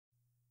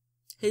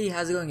Hey,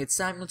 how's it going? It's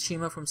Samuel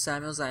Chima from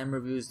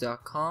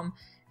samuelsimreviews.com,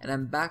 and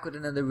I'm back with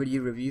another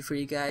video review for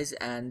you guys.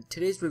 And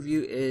today's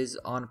review is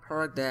on a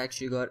product that I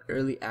actually got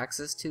early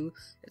access to.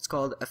 It's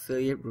called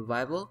Affiliate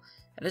Revival,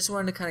 and I just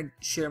wanted to kind of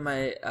share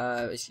my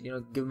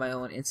give my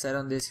own insight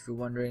on this if you're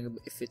wondering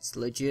if it's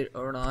legit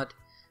or not,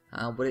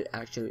 what it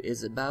actually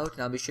is about.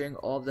 And I'll be sharing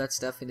all of that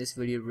stuff in this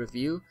video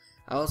review.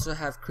 I also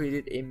have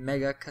created a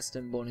mega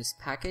custom bonus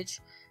package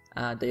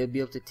that you'll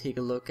be able to take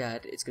a look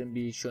at. It's going to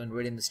be shown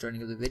right in the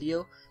starting of the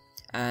video.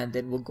 And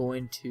then we'll go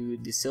into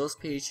the sales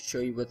page, show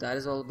you what that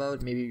is all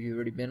about. Maybe you've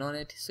already been on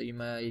it, so you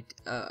might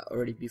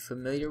already be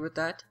familiar with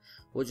that.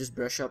 We'll just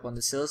brush up on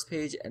the sales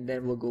page, and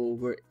then we'll go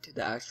over to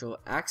the actual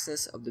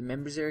access of the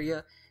members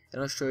area,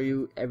 and I'll show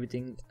you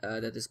everything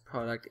that this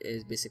product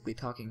is basically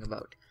talking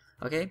about.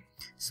 Okay,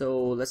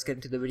 so let's get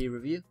into the video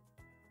review.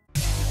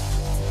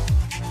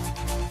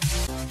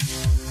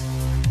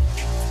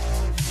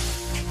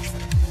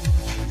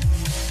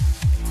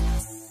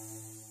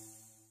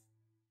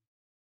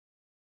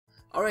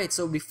 Alright,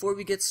 so before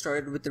we get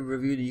started with the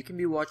review, you can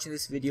be watching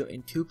this video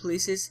in two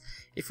places.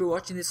 If you're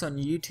watching this on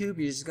YouTube,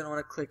 you're just going to want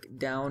to click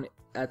down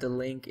at the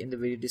link in the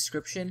video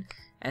description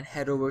and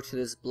head over to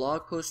this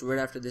blog post right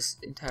after this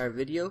entire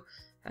video,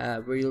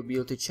 where you'll be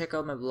able to check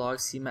out my blog,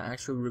 see my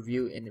actual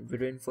review in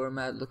written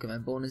format, look at my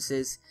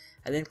bonuses,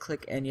 and then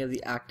click any of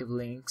the active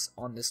links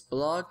on this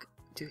blog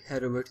to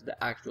head over to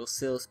the actual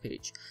sales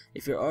page.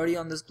 If you're already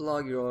on this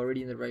blog, you're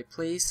already in the right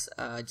place.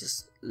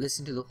 Just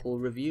listen to the whole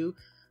review,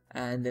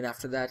 and then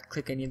after that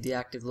click any of the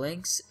active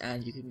links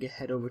and you can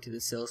head over to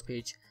the sales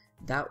page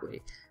that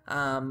way.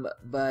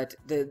 But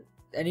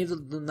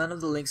none of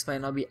the links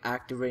might not be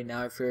active right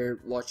now if you're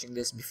watching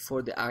this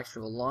before the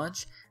actual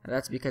launch, and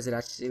that's because it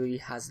actually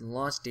hasn't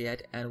launched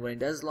yet. And when it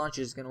does launch,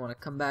 you're just going to want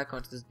to come back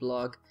onto this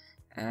blog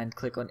and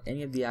click on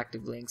any of the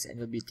active links, and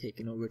you'll be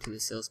taken over to the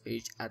sales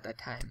page at that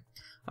time.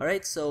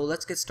 Alright, so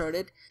let's get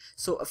started.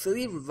 So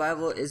Affiliate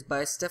Revival is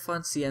by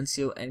Stefan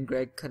Ciencio and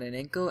Greg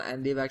Kononenko,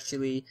 and they've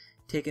actually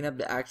taken up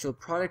the actual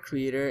product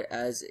creator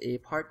as a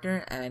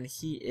partner, and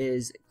he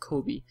is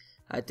Kobe.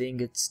 I think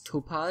it's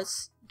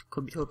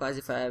Kobe Topaz,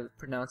 if I have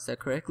pronounced that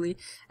correctly.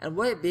 And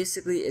what it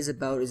basically is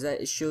about is that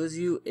it shows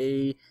you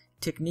a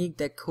technique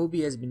that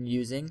Kobe has been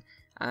using,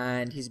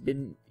 and he's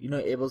been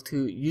able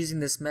to, using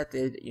this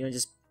method,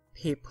 just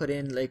put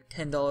in like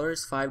 $10,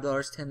 $5,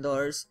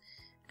 $10,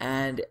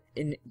 and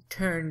in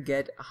turn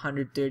get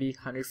 $130,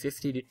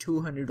 $150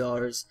 to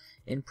 $200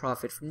 in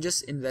profit from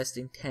just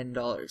investing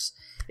 $10.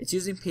 It's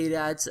using paid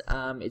ads,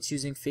 it's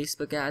using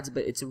Facebook ads,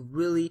 but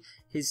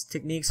his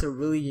techniques are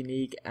really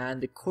unique,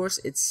 and the course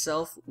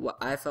itself, what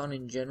I found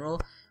in general,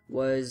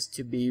 was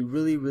to be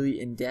really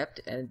in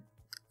depth. And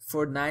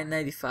for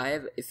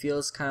 $9.95, it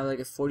feels kind of like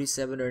a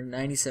 $47 or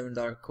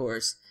 $97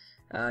 course.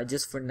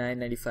 Just for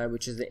 $9.95,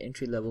 which is the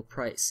entry level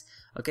price.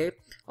 Okay,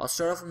 I'll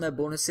start off with my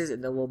bonuses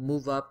and then we'll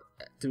move up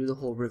through the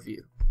whole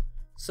review.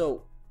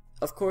 So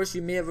of course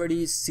you may have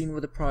already seen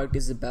what the product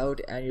is about,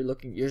 and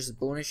you're just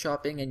bonus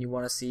shopping and you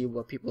want to see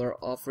what people are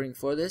offering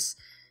for this.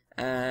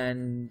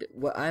 And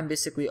what I'm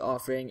basically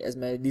offering is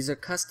these are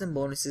custom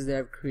bonuses that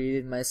I've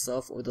created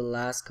myself over the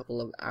last couple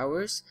of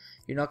hours.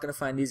 You're not going to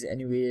find these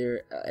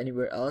anywhere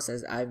else,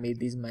 as I've made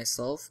these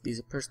myself.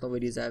 These are personal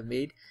videos I've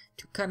made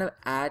to kind of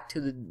add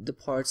to the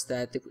parts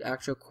that the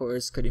actual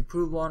course could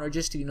improve on, or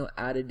just to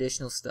add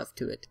additional stuff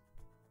to it.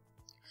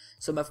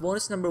 So my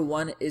bonus number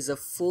one is a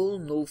full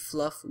no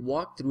fluff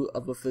walkthrough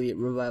of Affiliate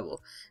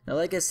Revival. Now,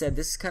 like I said,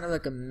 this is kind of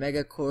like a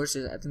mega course.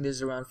 I think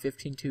there's around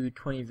 15 to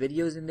 20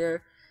 videos in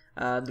there.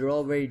 They're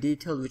all very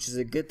detailed, which is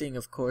a good thing,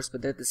 of course,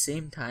 but at the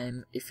same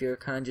time, if you're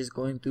kind of just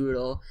going through it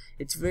all,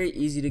 it's very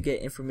easy to get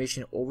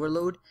information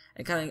overload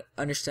and kind of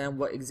understand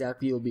what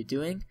exactly you'll be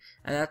doing.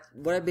 And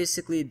what I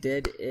basically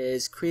did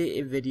is create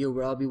a video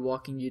where I'll be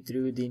walking you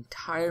through the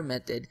entire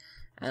method,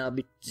 and I'll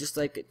be just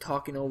like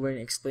talking over and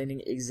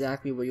explaining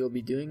exactly what you'll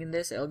be doing in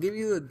this. And I'll give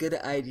you a good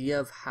idea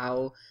of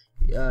how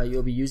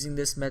you'll be using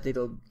this method.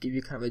 It'll give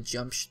you kind of a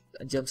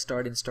jump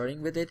start in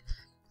starting with it.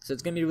 So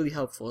it's going to be really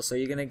helpful. So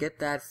you're going to get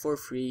that for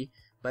free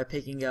by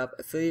picking up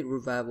Affiliate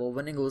Revival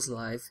when it goes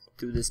live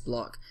through this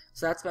blog.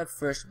 So that's my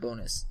first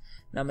bonus.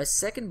 Now my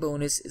second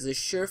bonus is a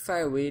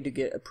surefire way to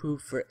get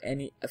approved for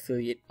any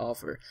affiliate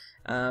offer.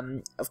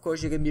 Of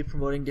course, you're going to be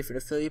promoting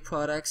different affiliate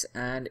products,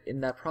 and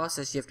in that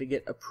process you have to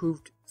get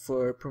approved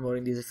for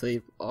promoting these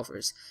affiliate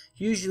offers.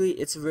 Usually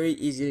it's very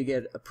easy to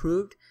get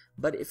approved,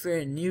 but if you're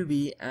a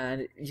newbie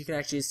and you can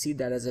actually see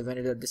that as a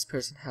vendor that this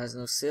person has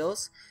no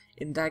sales,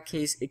 in that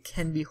case it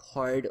can be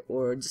hard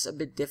or just a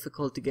bit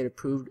difficult to get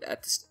approved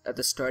at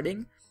the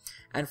starting.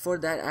 And for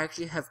that, I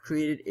actually have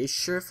created a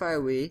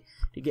surefire way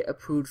to get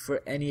approved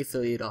for any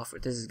affiliate offer.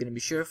 This is going to be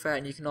surefire,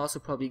 and you can also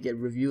probably get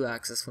review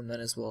access from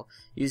that as well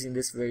using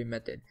this very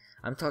method.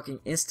 I'm talking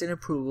instant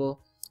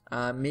approval,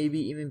 maybe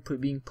even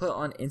being put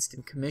on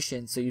instant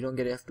commission, so you don't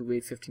have to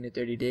wait 15 to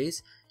 30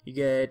 days. You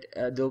get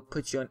they'll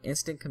put you on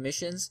instant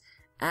commissions,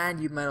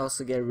 and you might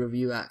also get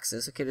review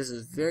access. Okay, this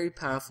is very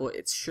powerful.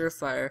 It's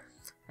surefire,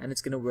 and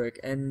it's gonna work.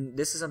 And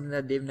this is something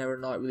that they've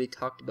not really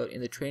talked about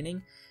in the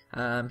training.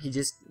 He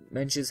just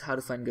mentions how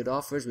to find good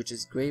offers, which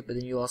is great, but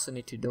then you also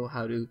need to know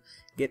how to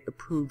get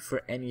approved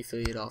for any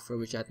affiliate offer,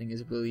 which I think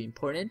is really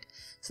important.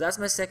 So that's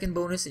my second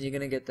bonus, and you're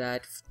gonna get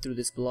that through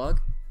this blog.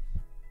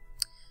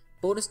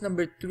 Bonus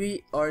number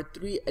 3 are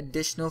 3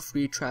 additional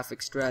free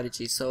traffic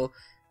strategies. So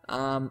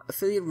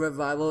affiliate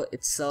revival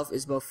itself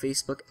is about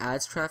Facebook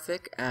ads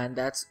traffic, and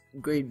that's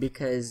great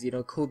because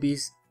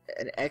Kobe's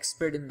an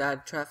expert in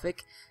that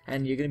traffic,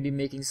 and you're going to be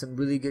making some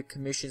really good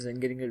commissions and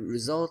getting good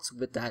results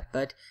with that.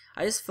 But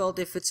I just felt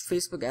if it's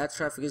Facebook ads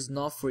traffic is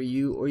not for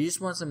you, or you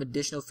just want some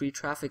additional free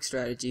traffic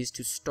strategies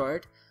to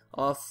start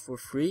off for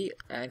free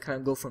and kind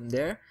of go from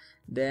there,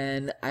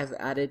 then I've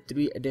added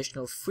 3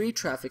 additional free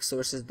traffic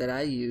sources that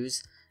I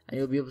use, and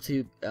you'll be able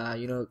to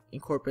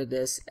incorporate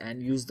this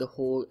and use the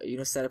whole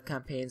set up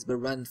campaigns, but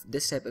run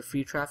this type of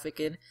free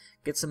traffic in,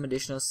 get some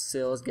additional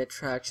sales, get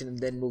traction, and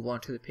then move on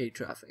to the paid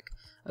traffic.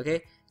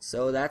 Okay,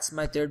 so that's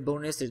my third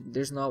bonus.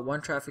 There's not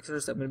one traffic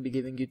source. I'm going to be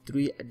giving you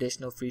 3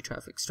 additional free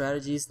traffic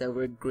strategies that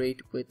work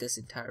great with this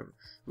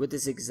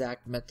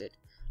exact method.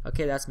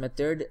 Okay, that's my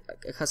third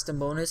custom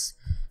bonus.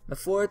 My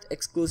fourth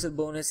exclusive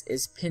bonus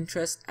is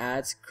Pinterest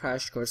ads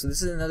crash course. So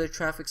this is another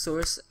traffic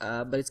source,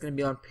 but it's going to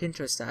be on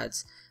Pinterest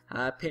ads.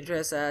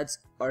 Pinterest ads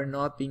are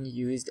not being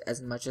used as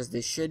much as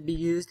they should be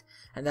used,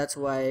 and that's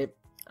why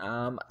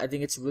I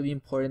think it's really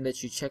important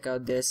that you check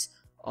out this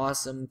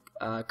awesome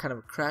kind of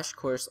a crash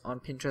course on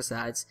Pinterest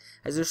ads,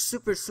 as they're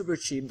super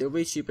cheap. They're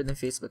way cheaper than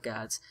Facebook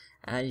ads,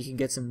 and you can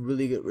get some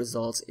really good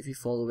results if you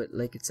follow it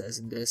like it says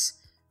in this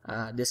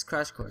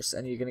crash course,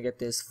 and you're gonna get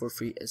this for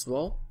free as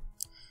well.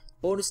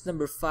 Bonus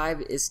number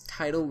 5 is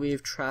tidal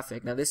wave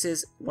traffic. Now this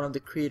is one of the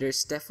creators,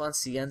 Stefan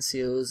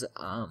Ciancio's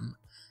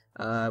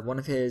one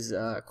of his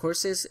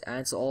courses, and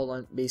it's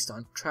all based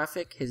on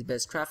traffic, his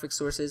best traffic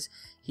sources.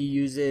 He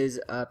uses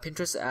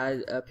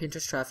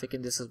Pinterest traffic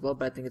in this as well,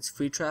 but I think it's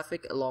free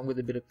traffic along with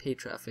a bit of paid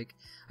traffic.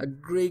 A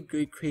great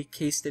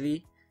case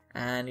study,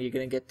 and you're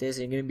gonna get this,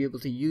 and you're gonna be able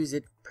to use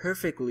it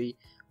perfectly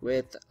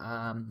with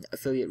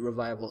affiliate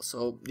revival.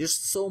 So there's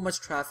so much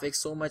traffic,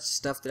 so much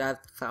stuff that I've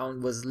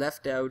found was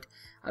left out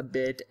a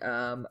bit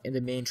in the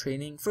main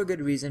training, for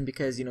good reason,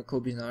 because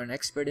Kobe's not an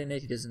expert in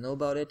it, he doesn't know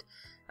about it.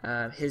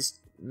 His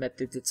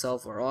methods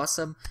itself are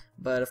awesome,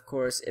 but of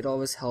course it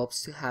always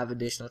helps to have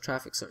additional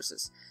traffic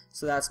sources.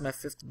 So that's my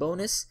 5th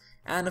bonus,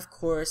 and of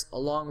course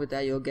along with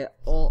that you'll get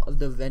all of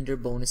the vendor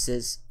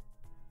bonuses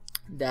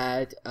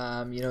that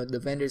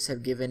the vendors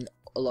have given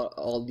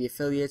all the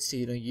affiliates to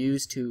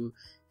use to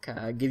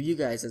give you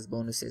guys as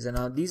bonuses.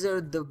 And these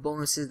are the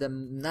bonuses that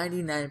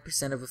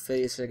 99% of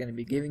affiliates are going to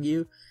be giving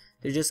you.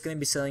 They're just going to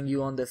be selling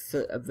you on the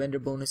vendor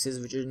bonuses,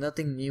 which are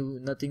nothing new,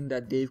 nothing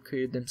that they've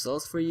created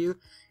themselves for you.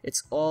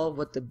 It's all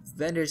what the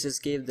vendors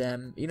just gave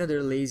them.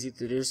 They're lazy,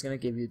 they're just going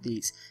to give you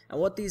these. And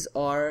what these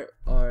are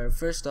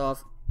first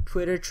off,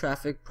 Twitter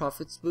traffic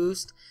profits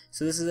boost.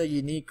 So this is a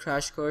unique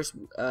crash course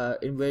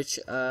in which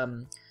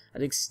I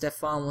think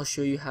Stefan will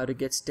show you how to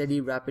get steady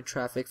rapid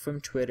traffic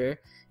from Twitter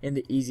in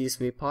the easiest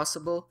way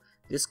possible.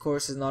 This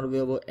course is not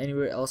available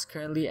anywhere else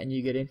currently, and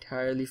you get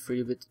entirely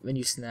free when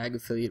you snag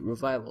affiliate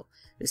revival.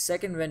 The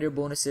second vendor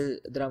bonuses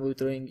that I'm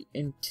throwing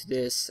into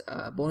this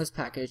bonus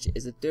package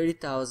is a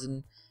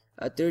 30,000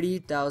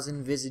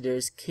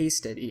 visitors case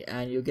study,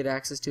 and you'll get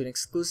access to an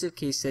exclusive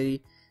case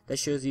study that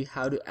shows you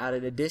how to add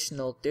an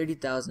additional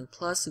 30,000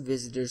 plus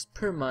visitors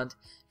per month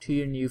to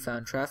your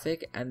newfound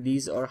traffic, and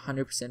these are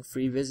 100%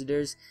 free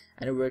visitors,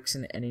 and it works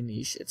in any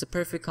niche. It's a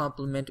perfect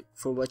complement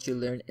for what you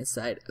learn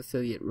inside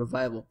affiliate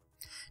revival.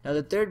 Now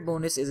the third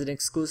bonus is an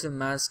exclusive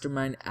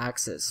mastermind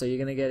access. So you're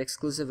gonna get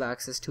exclusive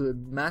access to a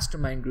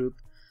mastermind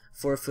group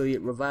for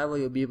affiliate revival.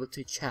 You'll be able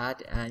to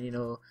chat and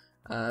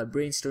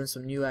brainstorm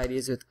some new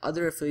ideas with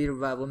other affiliate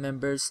revival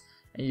members,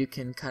 and you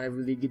can kind of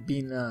really be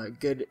in a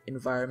good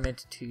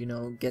environment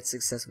to get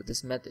success with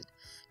this method.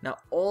 Now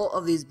all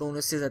of these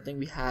bonuses, I think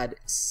we had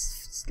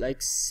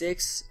like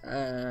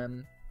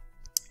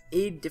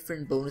 8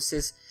 different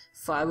bonuses,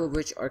 5 of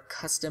which are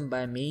custom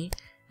by me,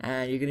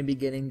 and you're gonna be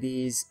getting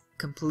these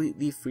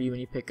completely free when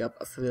you pick up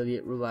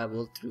affiliate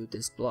revival through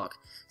this blog.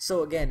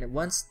 So again,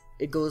 once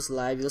it goes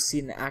live, you'll see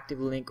an active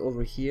link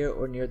over here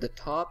or near the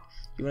top.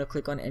 You want to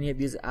click on any of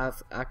these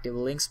active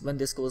links when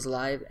this goes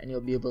live, and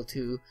you'll be able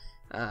to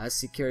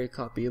secure a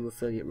copy of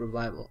affiliate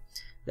revival.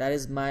 That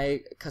is my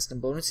custom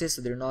bonuses,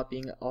 so they're not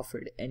being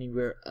offered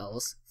anywhere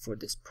else for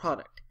this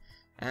product.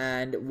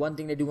 And one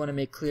thing I do want to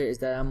make clear is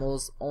that I'm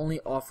only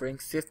offering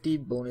 50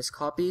 bonus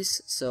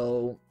copies.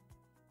 So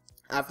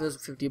after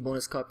those 50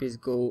 bonus copies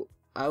go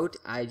out,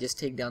 I just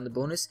take down the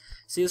bonus.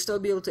 So you'll still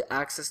be able to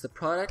access the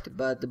product,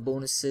 but the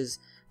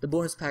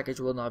bonus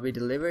package will not be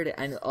delivered,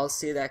 and I'll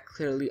say that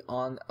clearly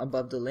on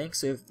above the link.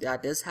 So if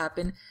that does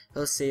happen,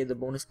 it'll say the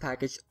bonus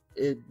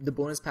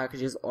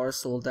packages are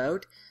sold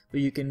out, but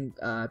you can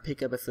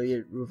pick up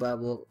affiliate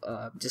revival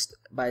just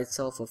by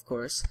itself, of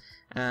course.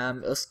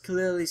 It'll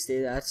clearly say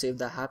that, so if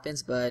that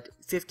happens, but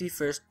 50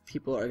 first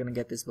people are gonna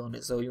get this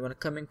bonus. So you want to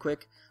come in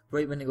quick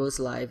right when it goes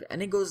live,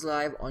 and it goes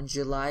live on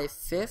July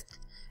 5th.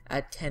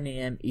 at 10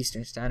 a.m.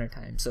 Eastern Standard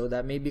Time. So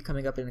that may be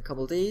coming up in a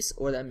couple days,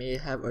 or that may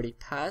have already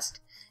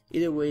passed.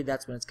 Either way,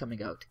 that's when it's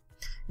coming out.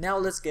 Now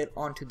let's get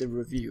on to the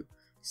review.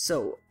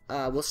 So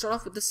we'll start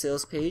off with the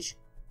sales page,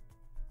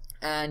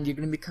 and you're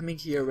going to be coming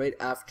here right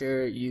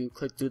after you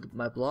click through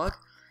my blog,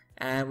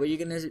 and what you're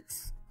going to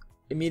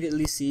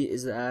immediately see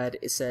is that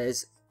it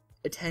says,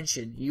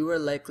 attention, you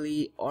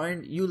likely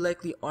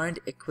aren't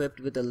equipped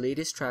with the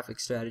latest traffic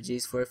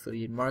strategies for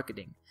affiliate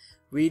marketing.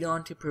 Read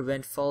on to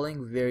prevent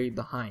falling very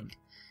behind.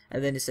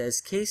 And then it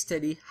says, case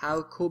study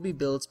how Kobe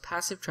builds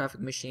passive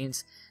traffic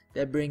machines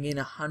that bring in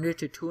 $100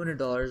 to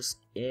 $200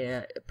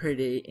 per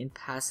day in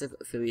passive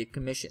affiliate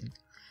commission.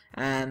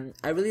 And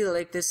I really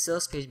like this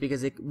sales page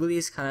because it really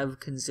is kind of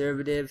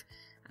conservative,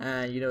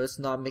 and it's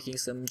not making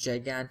some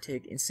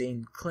gigantic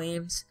insane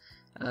claims,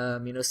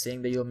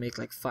 saying that you'll make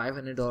like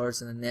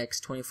 $500 in the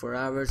next 24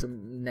 hours or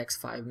next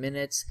 5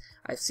 minutes.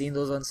 I've seen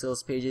those on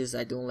sales pages.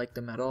 I don't like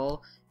them at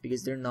all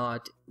because they're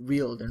not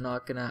real. They're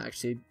not gonna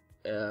actually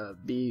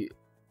be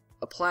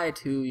applied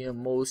to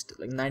most,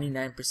 like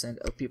 99%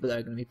 of people that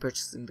are going to be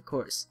purchasing the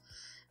course.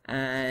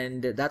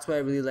 And that's why I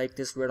really like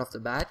this right off the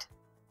bat.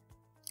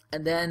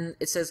 And then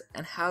it says,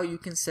 and how you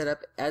can set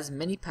up as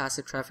many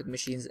passive traffic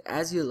machines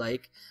as you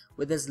like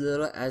with as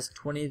little as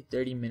 20 to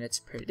 30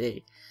 minutes per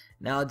day.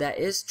 Now that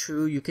is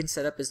true, you can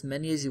set up as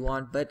many as you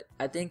want, but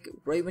I think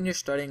right when you're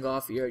starting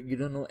off, you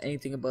don't know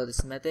anything about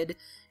this method.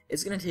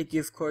 It's gonna take you,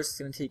 of course, it's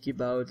gonna take you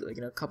about like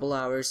a couple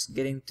hours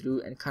getting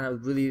through and kind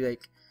of really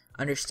like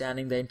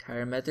understanding the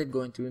entire method,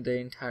 going through the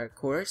entire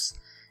course.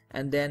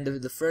 And then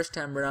the first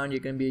time around,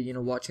 you're gonna be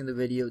watching the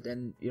video,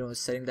 then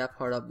setting that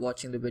part up,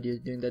 watching the video,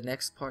 doing the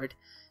next part.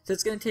 So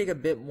it's gonna take a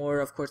bit more.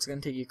 Of course, it's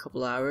gonna take you a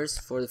couple hours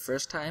for the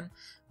first time,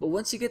 but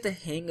once you get the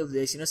hang of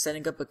this,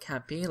 setting up a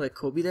campaign like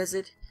Kobe does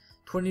it,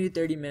 20 to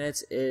 30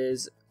 minutes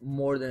is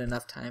more than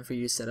enough time for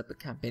you to set up a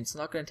campaign. It's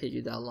not going to take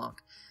you that long.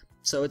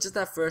 So it's just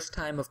that first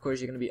time, of course,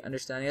 you're going to be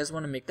understanding. I just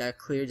want to make that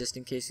clear just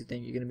in case you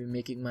think you're going to be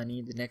making money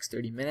in the next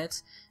 30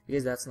 minutes,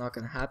 because that's not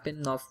going to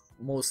happen. Not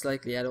most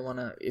likely. I don't want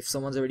to, if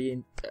someone's already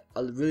in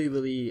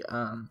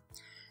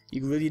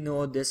you really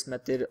know this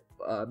method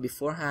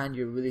beforehand,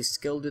 you're really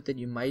skilled with it,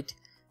 you might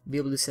be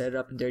able to set it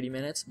up in 30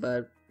 minutes,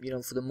 but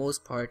for the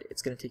most part,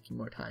 it's going to take you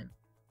more time.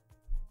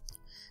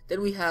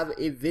 Then we have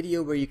a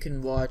video where you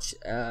can watch,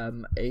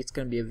 it's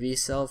going to be a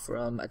VSL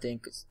from, I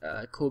think,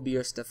 Kobe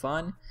or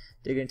Stefan.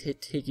 They're going to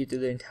take you through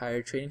the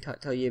entire training,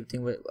 tell you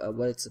everything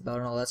what it's about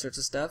and all that sorts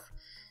of stuff.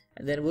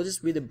 And then we'll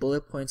just read the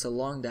bullet points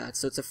along that.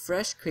 So it's a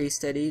fresh case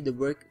study,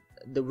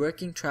 the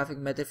working traffic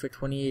method for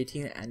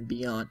 2018 and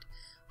beyond.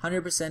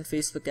 100%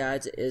 Facebook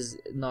ads is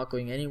not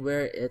going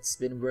anywhere. It's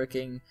been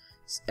working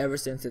ever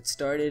since it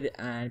started,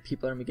 and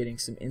people are getting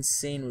some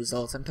insane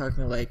results. I'm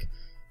talking like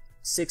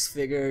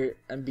 6-figure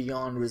and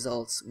beyond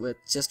results with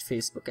just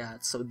Facebook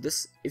ads. So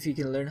this, if you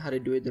can learn how to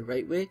do it the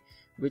right way,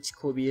 which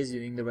Kobe is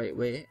doing the right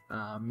way,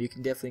 you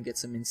can definitely get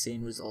some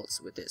insane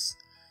results with this.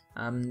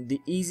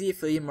 The easy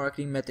affiliate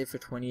marketing method for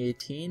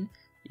 2018,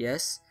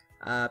 yes.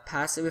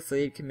 Passive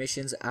affiliate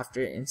commissions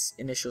after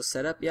initial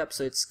setup, yep.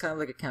 So it's kind of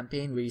like a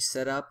campaign where you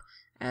set up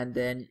and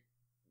then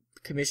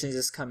commissions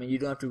just come in. You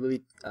don't have to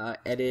really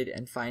edit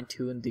and fine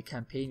tune the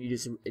campaign.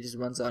 It just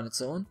runs on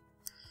its own.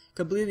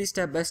 Completely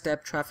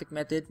step-by-step traffic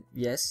method,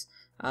 yes.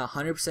 100%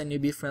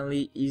 newbie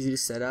friendly, easy to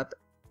set up.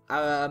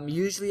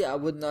 Usually I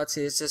would not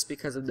say it's just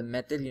because of the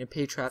method.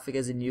 Pay traffic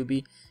as a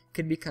newbie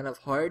can be kind of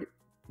hard,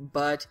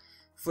 but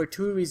for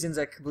 2 reasons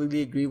I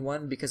completely agree.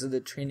 One, because of the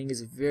training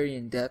is very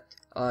in-depth.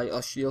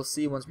 You'll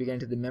see once we get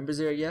into the members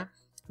area,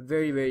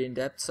 very, very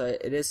in-depth. So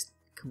it is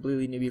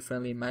completely newbie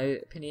friendly in my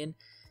opinion.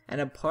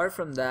 And apart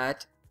from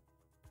that,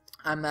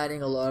 I'm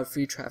adding a lot of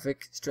free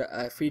traffic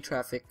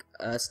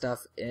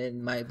stuff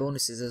in my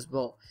bonuses as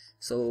well.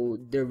 So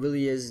there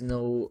really is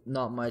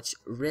not much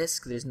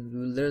risk. There's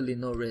literally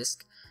no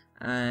risk,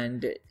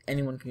 and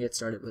anyone can get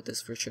started with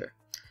this for sure.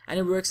 And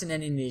it works in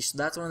any niche. So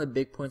that's one of the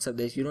big points of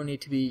this. You don't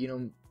need to be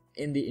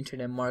in the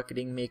internet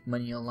marketing, make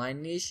money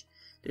online niche.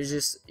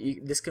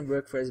 This can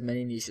work for as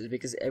many niches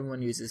because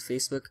everyone uses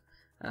Facebook.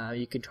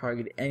 You can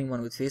target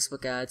anyone with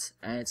Facebook ads,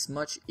 and it's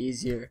much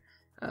easier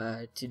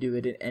to do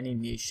it in any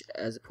niche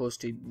as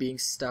opposed to being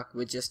stuck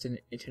with just an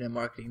internet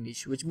marketing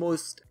niche, which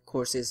most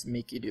courses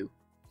make you do.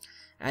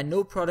 And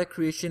no product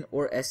creation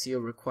or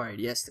SEO required.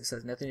 Yes, this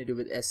has nothing to do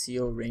with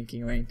SEO,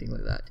 ranking, or anything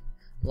like that.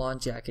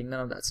 Launch jacking,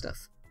 none of that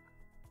stuff.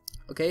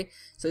 Okay,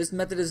 so this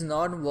method does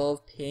not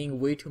involve paying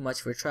way too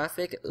much for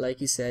traffic. Like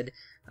you said,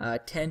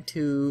 $5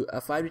 to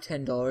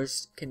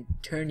 $10 can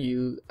turn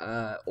you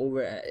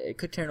over. It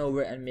could turn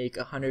over and make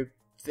 $150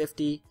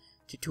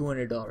 to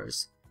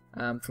 $200.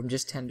 From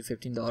just $10 to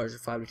 $15 or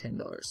 $5 to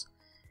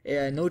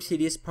 $10. No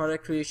tedious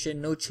product creation,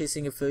 no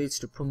chasing affiliates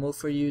to promote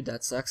for you.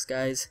 That sucks,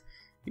 guys.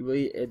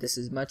 This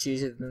is much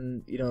easier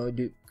than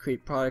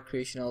create product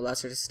creation, all that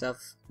sort of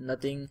stuff.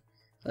 Nothing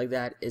like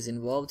that is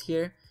involved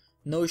here.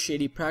 No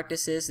shady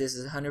practices. This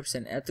is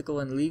 100% ethical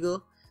and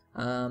legal.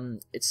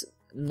 It's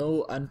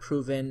no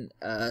unproven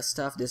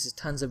stuff. This is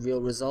tons of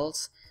real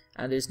results,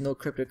 and there's no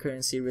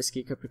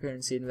risky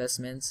cryptocurrency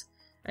investments.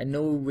 and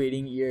no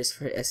waiting years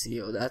for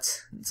SEO.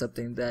 That's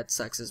something that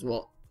sucks as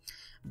well.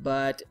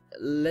 But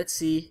let's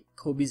see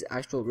Kobe's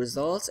actual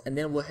results, and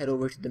then we'll head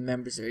over to the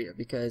members area,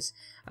 because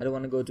I don't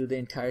want to go through the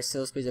entire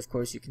sales page. Of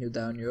course, you can do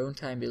that on your own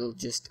time. It'll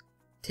just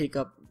take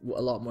up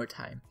a lot more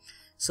time.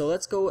 So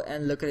let's go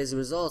and look at his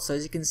results. So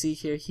as you can see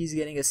here, he's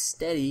getting a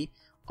steady,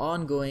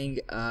 ongoing,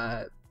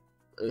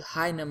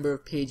 high number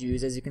of page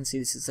views. As you can see,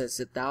 this says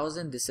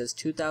 1,000, this says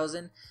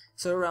 2,000,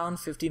 so around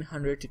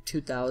 1,500 to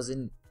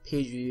 2,000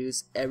 page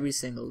views every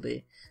single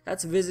day.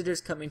 That's visitors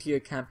coming to your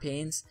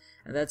campaigns,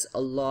 and that's a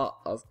lot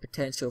of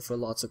potential for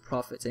lots of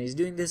profits. And he's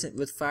doing this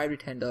with $5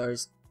 to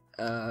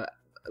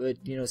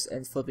 $10,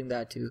 and flipping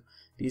that to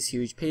these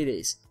huge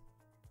paydays.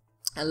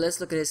 And let's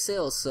look at his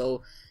sales.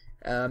 So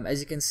as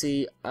you can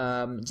see,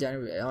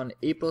 on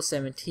April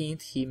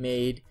 17th, he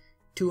made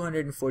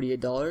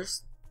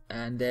 $248,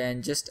 and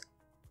then just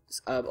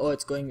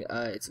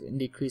it's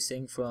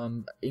decreasing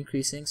from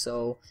increasing.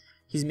 So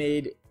he's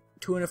made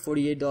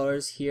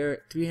 $248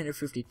 here,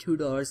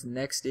 $352 the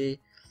next day,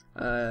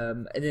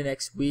 in the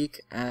next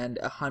week, and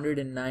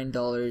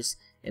 $109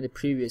 in the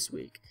previous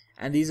week.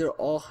 And these are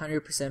all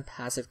 100%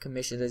 passive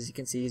commissions. As you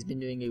can see, he's been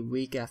doing it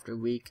week after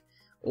week,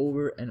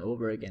 over and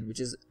over again, which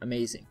is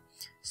amazing.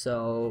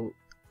 So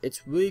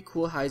it's really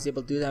cool how he's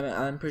able to do that.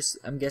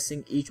 I'm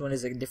guessing each one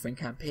is a different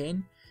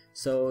campaign,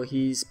 so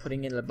he's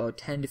putting in about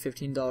 $10 to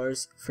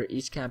 $15 for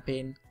each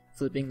campaign,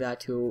 flipping that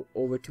to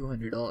over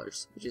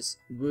 $200, which is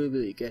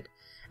really good.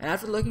 And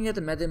after looking at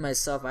the method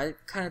myself, I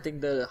kind of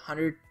think the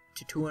 $100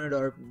 to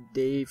 $200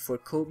 day for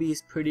Kobe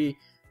is pretty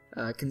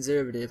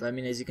conservative. I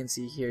mean, as you can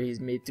see here, he's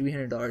made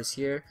 $300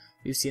 here.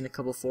 We've seen a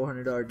couple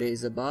 $400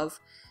 days above.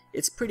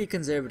 It's pretty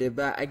conservative,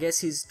 but I guess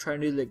he's trying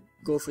to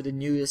go for the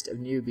newest of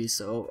newbies.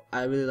 So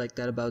I really like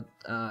that about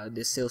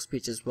this sales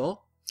pitch as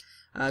well.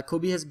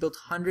 Kobe has built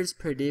hundreds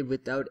per day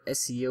without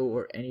SEO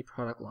or any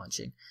product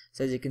launching.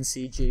 So as you can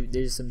see,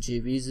 there's some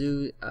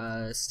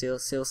JVZoo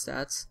sales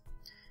stats,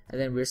 and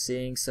then we're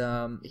seeing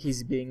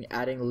he's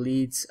adding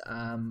leads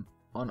on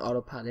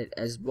autopilot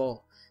as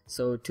well.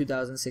 So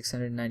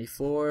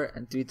 2,694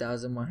 and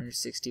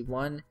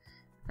 3,161,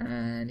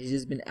 and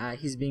he's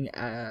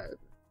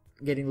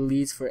getting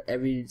leads for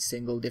every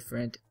single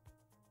different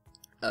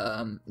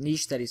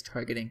niche that he's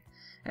targeting.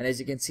 And as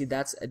you can see,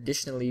 that's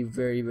additionally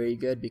very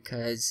good,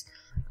 because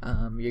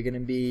you're going to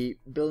be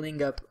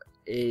building up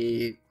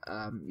an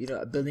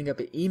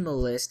email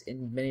list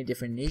in many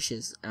different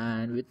niches,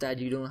 and with that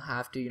you don't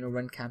have to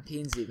run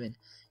campaigns. Even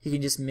you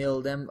can just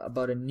mail them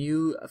about a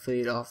new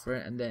affiliate offer,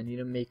 and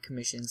then make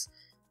commissions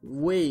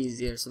way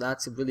easier. So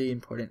that's really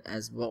important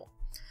as well.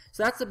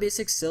 So that's the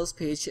basic sales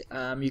page.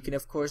 You can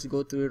of course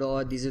go through it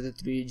all. These are the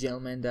three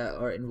gentlemen that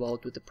are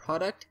involved with the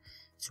product.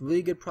 It's a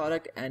really good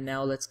product. And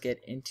now let's get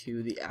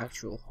into the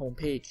actual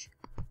homepage.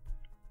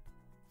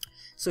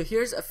 So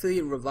here's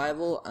Affiliate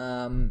Revival.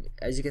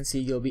 As you can see,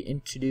 you'll be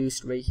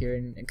introduced right here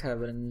in kind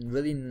of a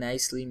really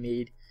nicely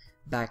made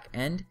back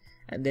end,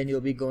 and then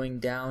you'll be going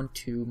down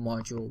to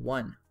module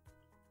 1.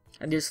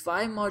 And there's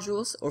 5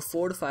 modules, or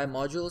 4 to 5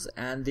 modules,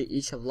 and they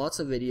each have lots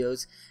of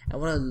videos. And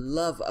what I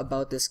love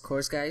about this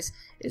course, guys,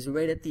 is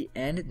right at the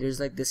end there's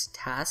like this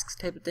tasks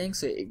type of thing.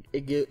 So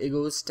it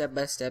goes step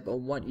by step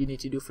on what you need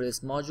to do for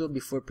this module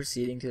before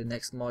proceeding to the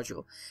next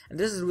module. And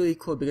this is really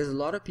cool, because a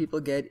lot of people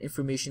get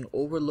information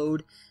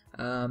overload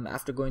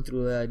after going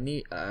through a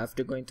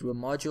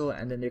module,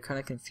 and then they're kind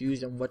of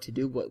confused on what to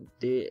do,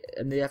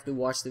 and they have to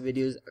watch the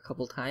videos a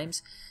couple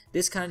times.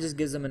 This kind of just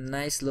gives them a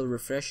nice little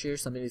refresher,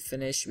 something to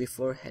finish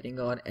before heading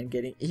on and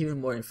getting even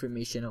more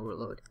information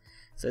overload.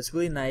 So it's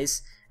really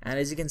nice. And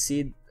as you can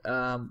see,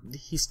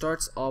 he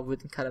starts off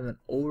with kind of an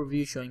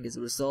overview showing his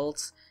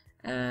results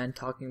and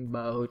talking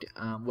about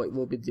what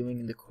we'll be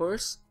doing in the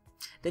course.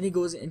 Then he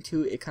goes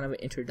into a kind of an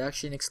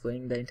introduction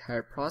explaining the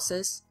entire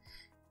process.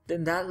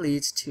 Then that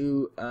leads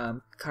to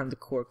kind of the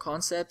core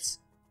concepts,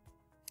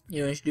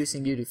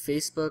 introducing you to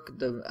Facebook,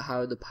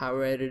 how the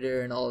Power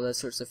Editor and all that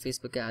sorts of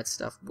Facebook ad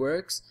stuff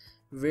works.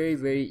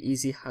 Very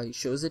easy how he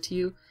shows it to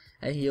you.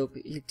 And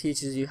he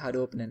teaches you how to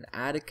open an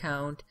ad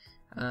account.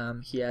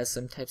 He has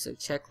some types of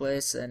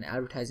checklists and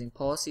advertising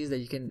policies that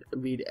you can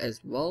read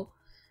as well.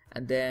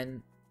 And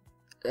then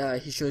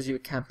he shows you a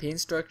campaign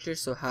structure,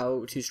 so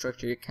how to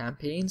structure your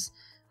campaigns.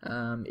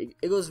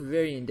 It goes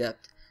very in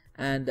depth.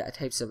 And the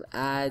types of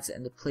ads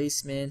and the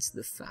placements,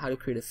 how to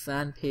create a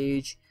fan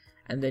page.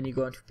 And then you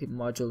go into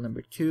module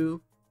number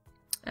 2,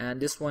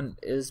 and this one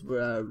is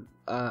where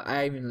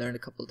I even learned a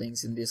couple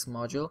things in this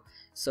module.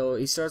 So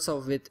he starts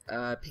off with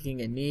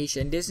picking a niche,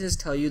 and doesn't just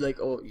tell you like,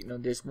 oh,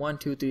 there's 1,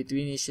 2,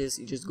 3 niches,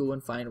 you just go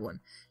and find one.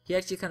 He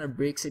actually kind of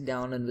breaks it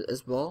down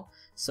as well.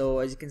 So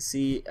as you can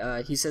see,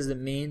 he says the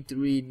main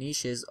 3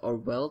 niches are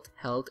wealth,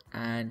 health,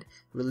 and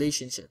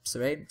relationships,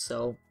 right?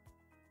 So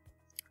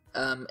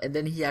and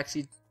then he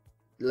actually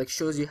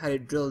shows you how to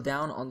drill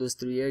down on those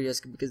 3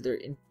 areas, because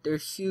they're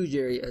huge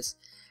areas,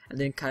 and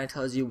then kind of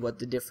tells you what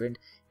the different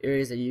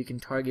areas that you can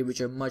target,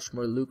 which are much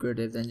more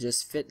lucrative than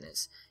just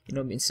fitness.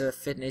 Instead of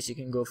fitness, you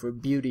can go for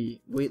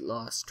beauty, weight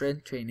loss,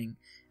 strength training,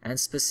 and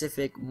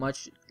specific,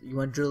 you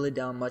want to drill it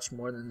down much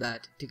more than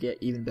that to get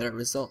even better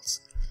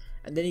results.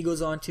 And then he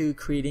goes on to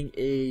creating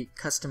a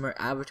customer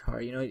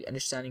avatar,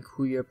 understanding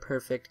who your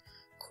perfect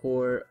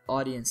core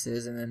audience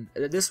is. And then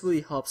this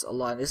really helps a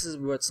lot. This is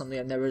something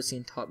I've never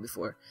seen taught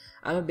before.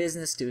 I'm a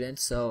business student,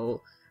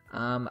 so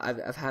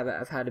I've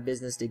had a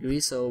business degree,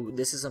 so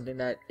this is something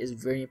that is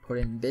very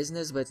important in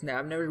business, but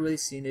I've never really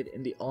seen it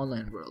in the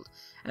online world.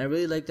 And I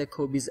really like that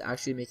Kobe's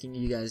actually making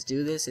you guys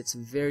do this. It's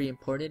very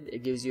important.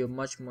 It gives you a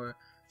much more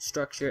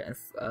structure and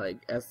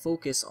a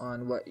focus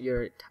on what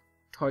your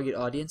target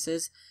audience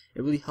is.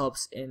 It really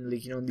helps in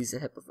these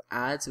type of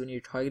ads when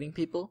you're targeting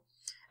people,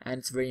 and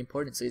it's very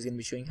important. So he's going to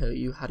be showing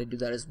you how to do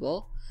that as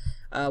well.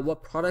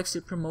 What products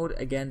to promote.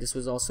 Again, this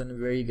was also in a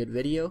very good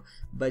video,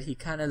 but he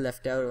kind of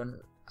left out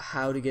on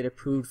how to get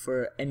approved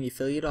for any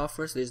affiliate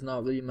offer, so there's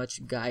not really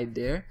much guide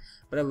there.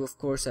 But of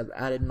course I've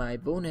added my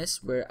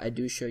bonus where I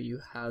do show you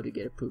how to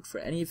get approved for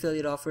any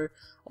affiliate offer,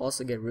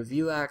 also get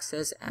review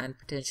access, and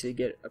potentially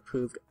get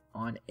approved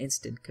on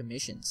instant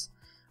commissions.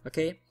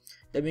 Okay,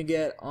 then we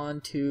get on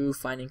to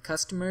finding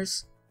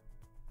customers,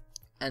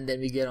 and then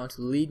we get on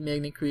to lead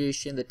magnet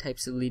creation, the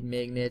types of lead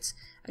magnets,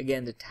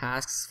 again the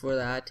tasks for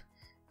that.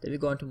 Then we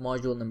go on to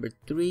module number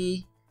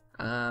 3,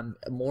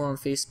 more on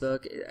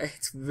Facebook.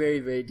 It's very,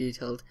 very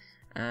detailed.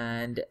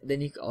 And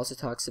then he also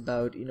talks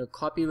about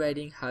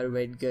copywriting, how to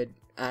write good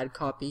ad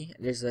copy.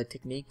 There's a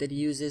technique that he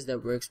uses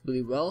that works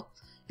really well.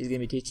 He's going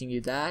to be teaching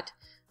you that.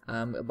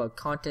 About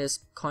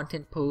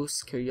content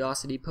posts,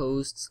 curiosity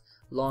posts,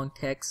 long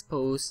text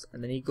posts,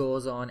 and then he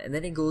goes on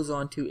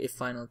to a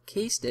final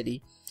case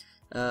study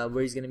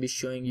where he's going to be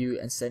showing you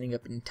and setting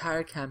up an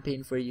entire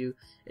campaign for you.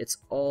 It's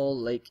all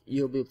like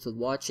you'll be able to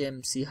watch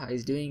him, see how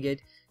he's doing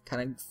it,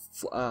 kind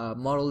of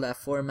model that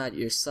format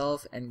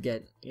yourself, and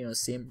get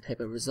same type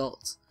of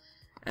results.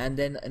 And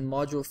then in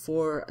module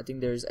 4, I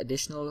think there's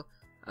additional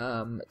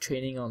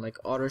training on like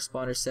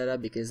autoresponder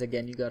setup, because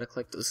again you gotta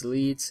collect those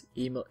leads,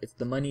 email if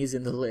the money is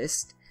in the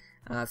list,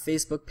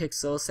 Facebook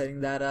pixel,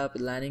 setting that up,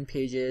 landing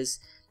pages,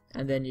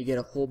 and then you get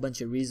a whole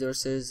bunch of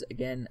resources,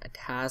 again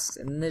tasks.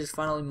 And then there's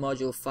finally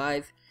module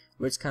 5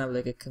 where it's kind of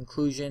like a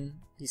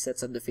conclusion. He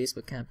sets up the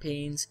Facebook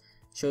campaigns,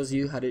 shows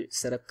you how to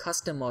set up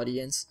custom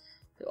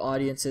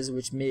audiences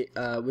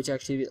which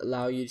actually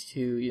allow you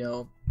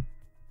to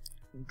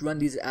run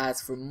these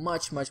ads for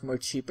much more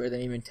cheaper than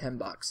even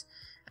 $10,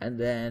 and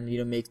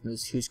then make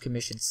those huge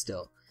commissions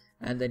still.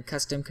 And then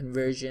custom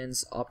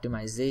conversions,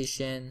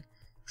 optimization,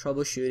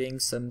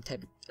 troubleshooting some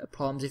type of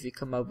problems if you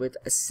come up with,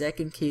 a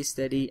second case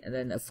study, and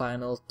then a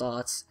final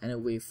thoughts and a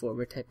way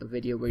forward type of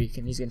video where he's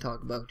going to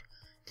talk about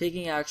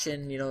taking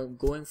action,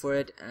 going for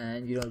it,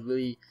 and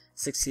really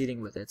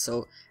succeeding with it.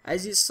 So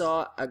as you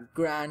saw, a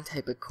grand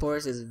type of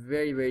course, is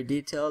very, very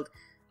detailed.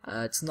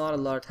 It's not a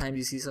lot of times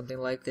you see something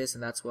like this,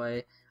 and that's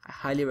why I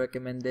highly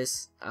recommend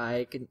this.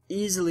 I can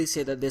easily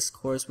say that this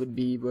course would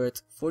be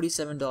worth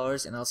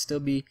 $47, and I'll still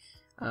be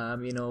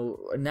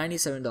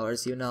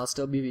 $97 even. I'll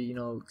still be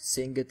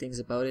saying good things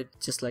about it,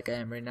 just like I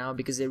am right now,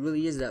 because it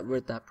really is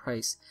worth that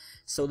price.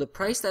 So the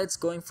price that it's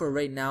going for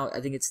right now, I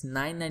think it's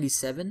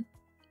 $9.97,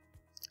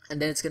 and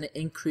then it's going to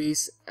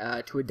increase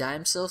to a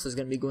dime sale, so it's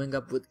going to be going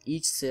up with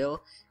each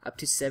sale up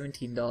to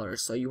 $17.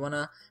 So you want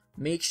to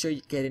make sure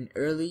you get in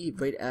early,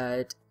 right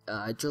at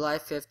July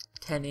 5th,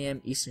 10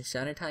 a.m. Eastern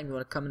Standard Time. You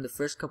want to come in the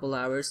first couple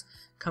hours,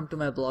 come to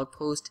my blog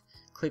post,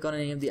 click on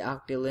any of the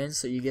active links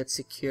so you get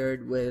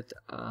secured with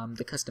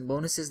the custom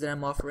bonuses that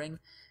I'm offering,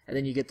 and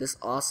then you get this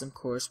awesome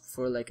course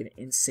for like an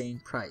insane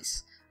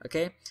price.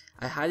 Okay,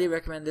 I highly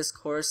recommend this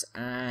course,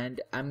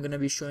 and I'm gonna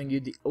be showing you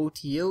the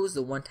OTOs,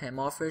 the one-time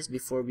offers,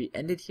 before we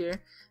end it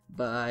here.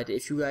 But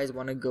if you guys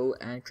want to go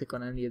and click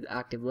on any of the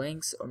active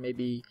links, or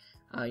maybe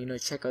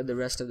check out the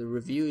rest of the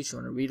review if you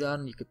want to read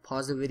on, you could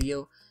pause the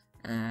video.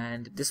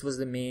 And this was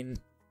the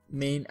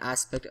main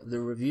aspect of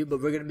the review,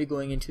 but we're gonna be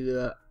going into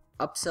the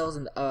upsells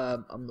and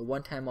the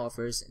one-time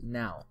offers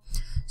now.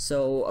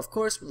 So of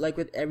course, like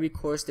with every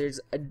course, there's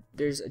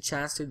a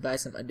chance to buy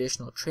some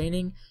additional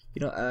training,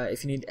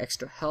 if you need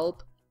extra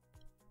help,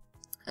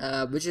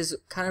 which is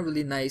kind of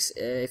really nice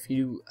if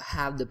you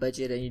have the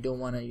budget and you don't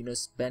want to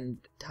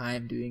spend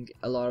time doing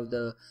a lot of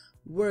the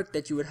work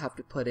that you would have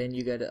to put in.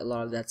 You get a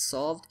lot of that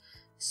solved.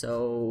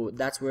 So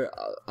that's where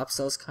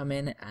upsells come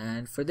in.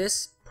 And for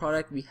this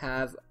product, we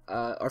have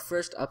our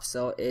first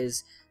upsell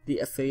is the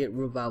affiliate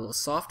revival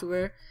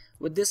software.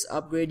 With this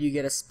upgrade, you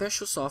get a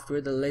special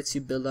software that lets you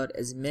build out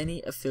as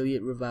many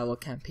affiliate revival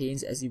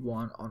campaigns as you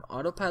want on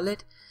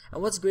autopilot.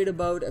 And what's great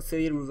about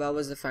affiliate revival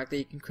is the fact that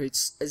you can create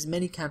as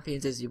many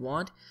campaigns as you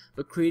want,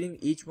 but creating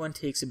each one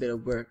takes a bit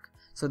of work.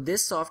 So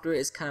this software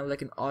is kind of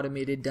like an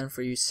automated done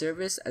for you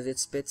service, as it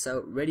spits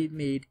out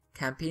ready-made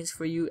campaigns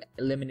for you,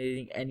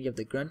 eliminating any of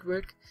the grunt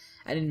work.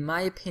 And in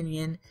my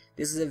opinion,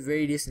 this is a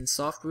very decent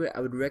software. I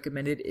would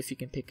recommend it if you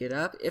can pick it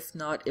up. If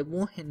not, it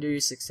won't hinder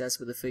your success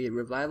with affiliate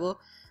revival.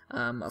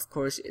 Of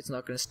course, it's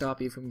not going to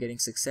stop you from getting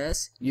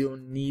success. You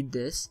don't need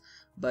this,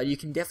 but you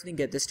can definitely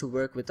get this to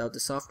work without the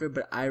software.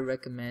 But I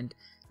recommend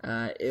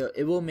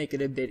it will make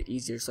it a bit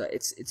easier. So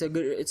it's a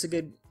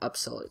good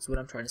upsell. It's what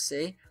I'm trying to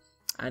say.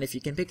 And if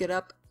you can pick it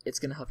up, it's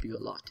gonna help you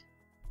a lot.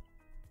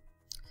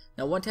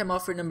 Now, one-time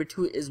offer number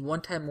 2 is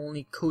one-time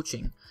only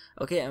coaching.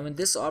 Okay, and with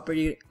this offer,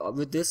 you're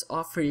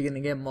gonna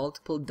get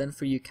multiple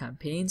done-for-you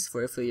campaigns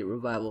for affiliate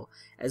revival,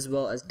 as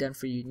well as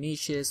done-for-you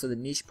niches. So the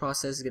niche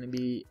process is gonna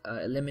be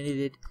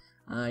eliminated.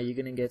 You're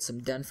gonna get some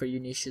done-for-you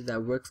niches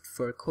that work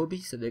for Kobe,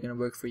 so they're gonna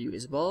work for you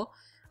as well.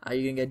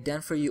 You're gonna get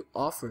done-for-you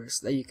offers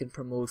that you can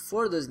promote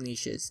for those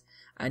niches,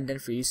 and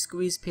done-for-you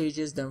squeeze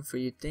pages,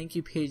 done-for-you thank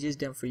you pages,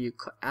 done-for-you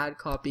ad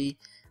copy,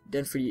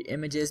 done-for-you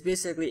images.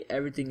 Basically,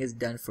 everything is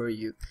done for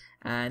you.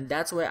 And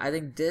that's why I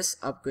think this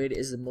upgrade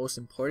is the most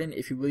important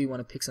if you really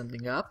want to pick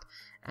something up.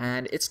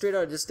 And it straight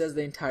out just does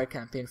the entire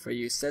campaign for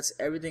you, sets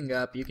everything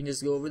up. You can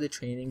just go over the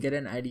training, get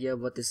an idea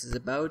of what this is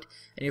about,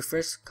 and your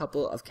first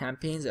couple of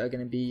campaigns are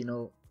going to be, you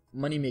know,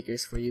 money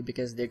makers for you,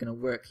 because they're going to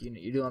work.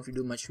 You don't have to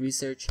do much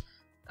research.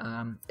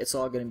 It's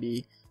all going to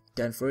be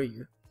done for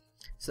you.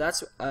 So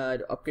that's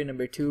upgrade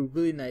number 2.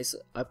 Really nice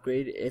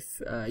upgrade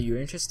if you're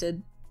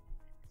interested.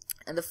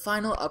 And the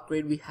final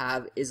upgrade we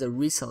have is a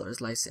reseller's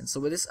license. So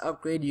with this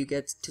upgrade, you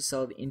get to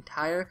sell the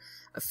entire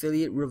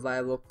affiliate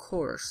revival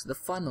course, the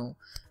funnel,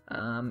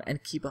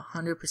 and keep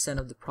 100%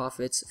 of the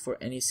profits for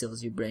any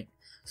sales you bring.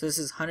 So this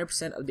is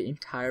 100% of the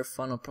entire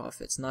funnel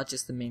profits, not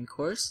just the main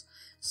course.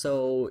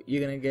 So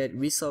you're gonna get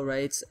resale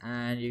rights,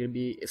 and you're gonna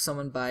be, if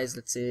someone buys,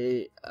 let's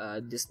say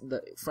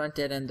the front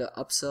end and the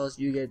upsells,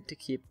 you get to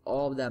keep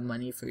all of that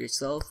money for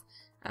yourself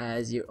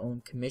as your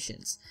own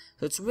commissions.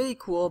 So it's really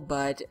cool.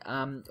 But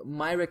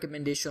my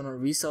recommendation on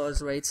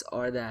resellers rights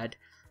are that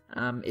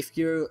if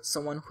you're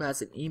someone who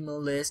has an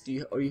email list,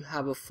 or you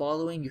have a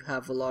following, you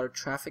have a lot of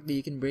traffic that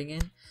you can bring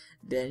in,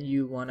 then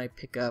you want to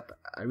pick up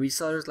a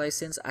reseller's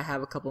license. I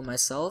have a couple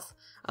myself.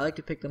 I like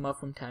to pick them up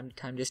from time to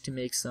time just to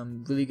make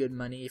some really good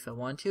money if I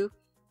want to,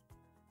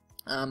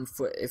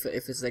 for if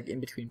it's like in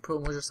between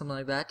promos or something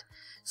like that.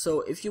 So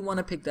if you want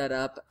to pick that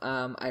up,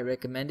 I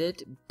recommend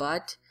it.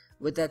 But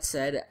with that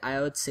said, I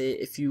would say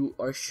if you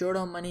are short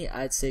on money,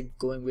 I'd say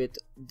going with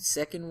the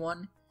second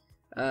one.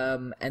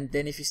 And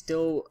then if you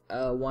still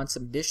want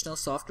some additional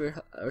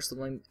software or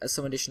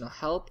some additional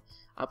help,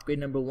 upgrade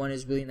number 1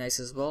 is really nice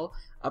as well.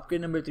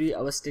 Upgrade number 3,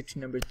 I would stick to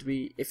number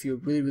 3 if you're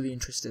really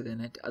interested in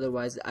it.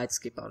 Otherwise, I'd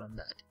skip out on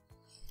that.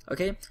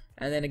 Okay,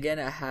 and then again,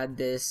 I had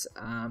this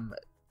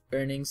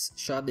earnings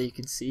shot that you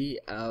can see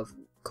of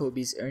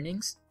Kobe's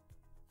earnings.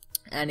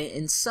 And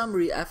in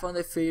summary, I found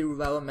the affiliate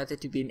revival method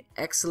to be an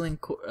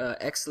excellent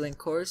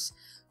course.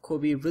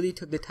 Kobe really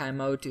took the time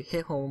out to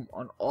hit home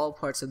on all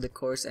parts of the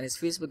course, and his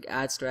Facebook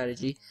ad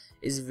strategy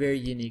is very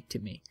unique to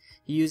me.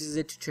 He uses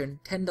it to turn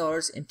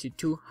 $10 into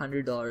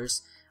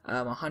 $200,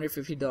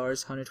 $150,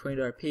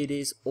 $120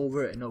 paydays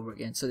over and over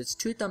again. So it's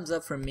 2 thumbs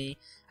up from me.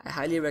 I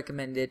highly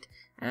recommend it,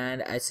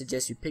 and I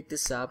suggest you pick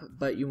this up,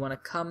 but you want to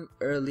come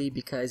early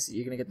because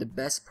you're going to get the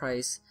best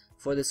price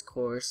for this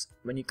course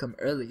when you come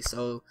early.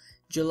 So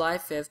July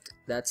 5th,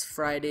 that's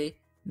Friday,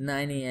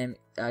 10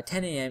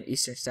 a.m.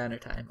 Eastern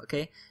Standard Time.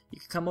 Okay, you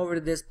can come over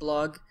to this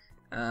blog,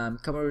 come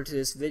over to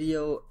this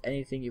video,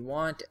 anything you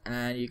want,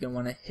 and you're gonna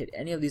want to hit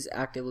any of these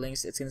active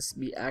links. It's gonna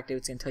be active.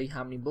 It's gonna tell you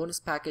how many bonus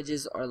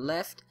packages are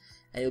left,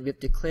 and you'll be able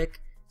to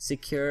click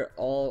secure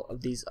all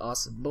of these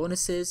awesome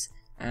bonuses,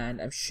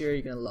 and I'm sure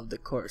you're gonna love the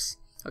course.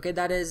 Okay,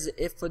 that is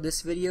it for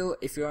this video.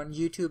 If you're on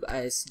YouTube,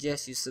 I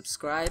suggest you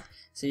subscribe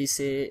so you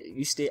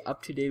stay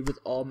up to date with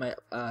all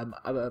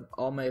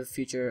my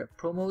future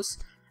promos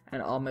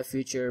and all my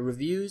future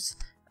reviews.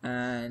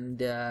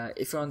 And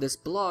if you're on this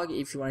blog,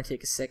 if you want to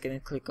take a second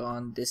and click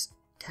on this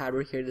tab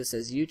right here that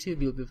says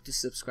YouTube, you'll be able to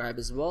subscribe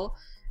as well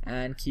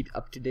and keep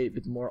up to date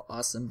with more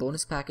awesome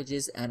bonus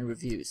packages and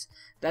reviews.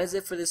 That is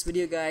it for this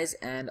video, guys,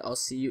 and I'll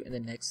see you in the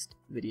next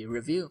video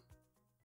review.